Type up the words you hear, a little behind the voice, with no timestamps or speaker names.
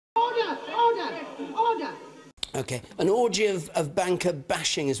Order! Order! Order! OK. An orgy of banker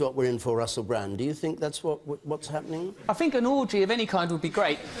bashing is what we're in for, Russell Brand. Do you think that's what's happening? I think an orgy of any kind would be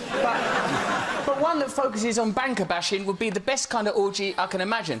great, but one that focuses on banker bashing would be the best kind of orgy I can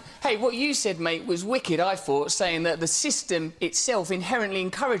imagine. Hey, what you said, mate, was wicked, I thought, saying that the system itself inherently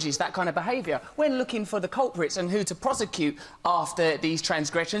encourages that kind of behaviour. When looking for the culprits and who to prosecute after these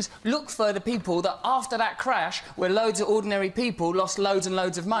transgressions, look for the people that, after that crash, where loads of ordinary people lost loads and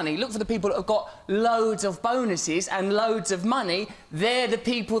loads of money, look for the people that have got loads of bonuses and loads of money. They're the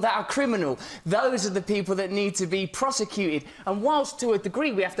people that are criminal. Those are the people that need to be prosecuted. And whilst, to a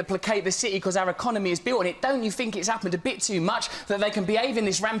degree, we have to placate the city because our economy is built on it, don't you think it's happened a bit too much that they can behave in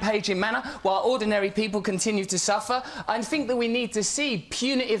this rampaging manner while ordinary people continue to suffer? I think that we need to see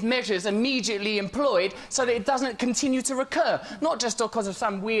punitive measures immediately employed so that it doesn't continue to recur. Not just because of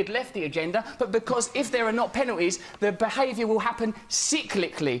some weird lefty agenda, but because if there are not penalties, the behaviour will happen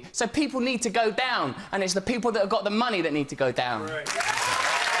cyclically. So people need to go down, and it's the people that have got the money that need to go down. Right.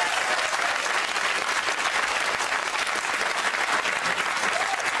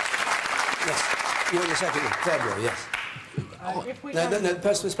 Yes. You want the second one? Third row, yes. No, the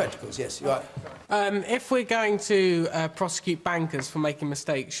person with spectacles, yes, you're right. If we're going to prosecute bankers for making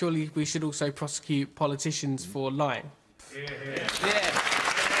mistakes, surely we should also prosecute politicians for lying. Yeah.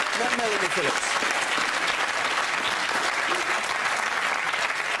 Melanie Phillips.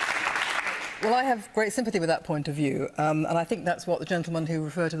 Well, I have great sympathy with that point of view, and I think that's what the gentleman who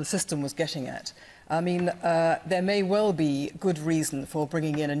referred to the system was getting at. I mean, there may well be good reason for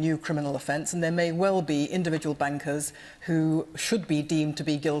bringing in a new criminal offence, and there may well be individual bankers who should be deemed to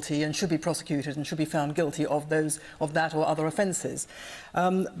be guilty and should be prosecuted and should be found guilty of that or other offences.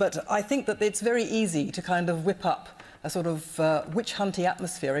 But I think that it's very easy to kind of whip up a sort of witch-hunty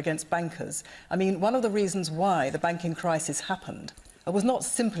atmosphere against bankers. I mean, one of the reasons why the banking crisis happened was not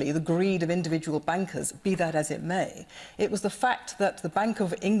simply the greed of individual bankers, be that as it may. It was the fact that the Bank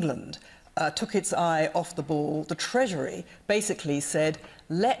of England took its eye off the ball. The Treasury basically said,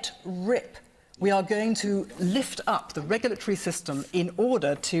 let rip. We are going to lift up the regulatory system in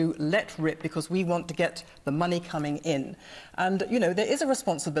order to let rip because we want to get the money coming in. And, you know, there is a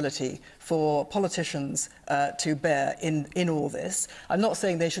responsibility for politicians to bear in all this. I'm not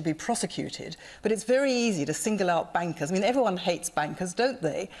saying they should be prosecuted, but it's very easy to single out bankers. I mean, everyone hates bankers, don't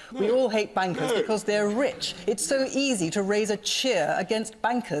they? No. We all hate bankers because they're rich. It's so easy to raise a cheer against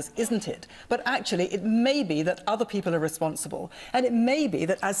bankers, isn't it? But actually, it may be that other people are responsible. And it may be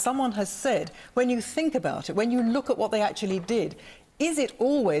that, as someone has said, when you think about it, when you look at what they actually did, is it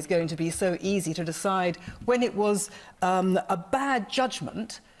always going to be so easy to decide when it was a bad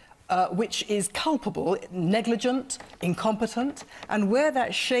judgment, which is culpable, negligent, incompetent, and where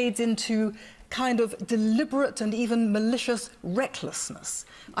that shades into kind of deliberate and even malicious recklessness?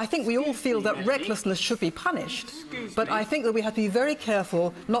 I think we all feel that recklessness should be punished, but I think that we have to be very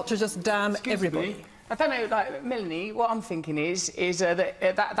careful not to just damn everybody. I don't know, like, Melanie, what I'm thinking is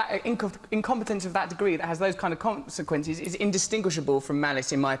that incompetence of that degree that has those kind of consequences is indistinguishable from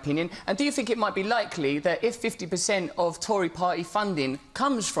malice, in my opinion. And do you think it might be likely that if 50% of Tory party funding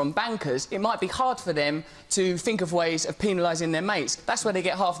comes from bankers, it might be hard for them to think of ways of penalising their mates? That's where they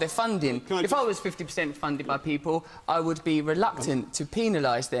get half their funding. If I was 50% funded by people, I would be reluctant to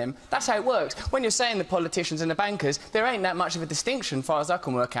penalise them. That's how it works. When you're saying the politicians and the bankers, there ain't that much of a distinction, as far as I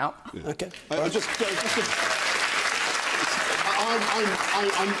can work out. Yeah. OK. I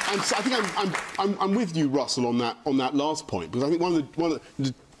think I'm with you, Russell, on that last point, because I think one of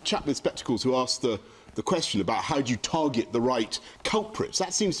the chap with spectacles who asked the question about how do you target the right culprits,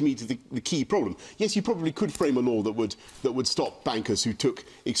 that seems to me to be the key problem. Yes, you probably could frame a law that would stop bankers who took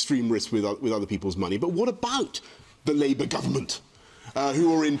extreme risks with other people's money, but what about the Labour government? Who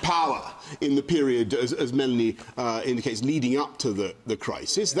were in power in the period, as Melanie indicates, leading up to the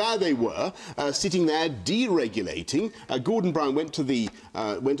crisis. There they were, sitting there deregulating. Gordon Brown went to the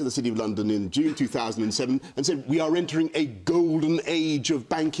City of London in June 2007 and said, we are entering a golden age of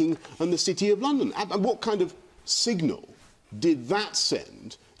banking and the City of London. And what kind of signal did that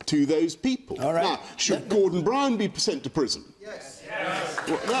send to those people? All right. Now, should Gordon Brown be sent to prison? Yes.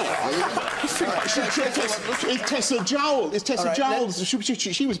 Well, no. Is Tessa Jowell?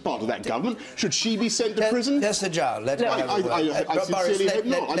 She was part of that government. Should she be sent to prison? Tessa Jowell. I sincerely hope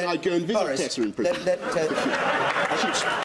not. I'd go and visit Tessa in prison.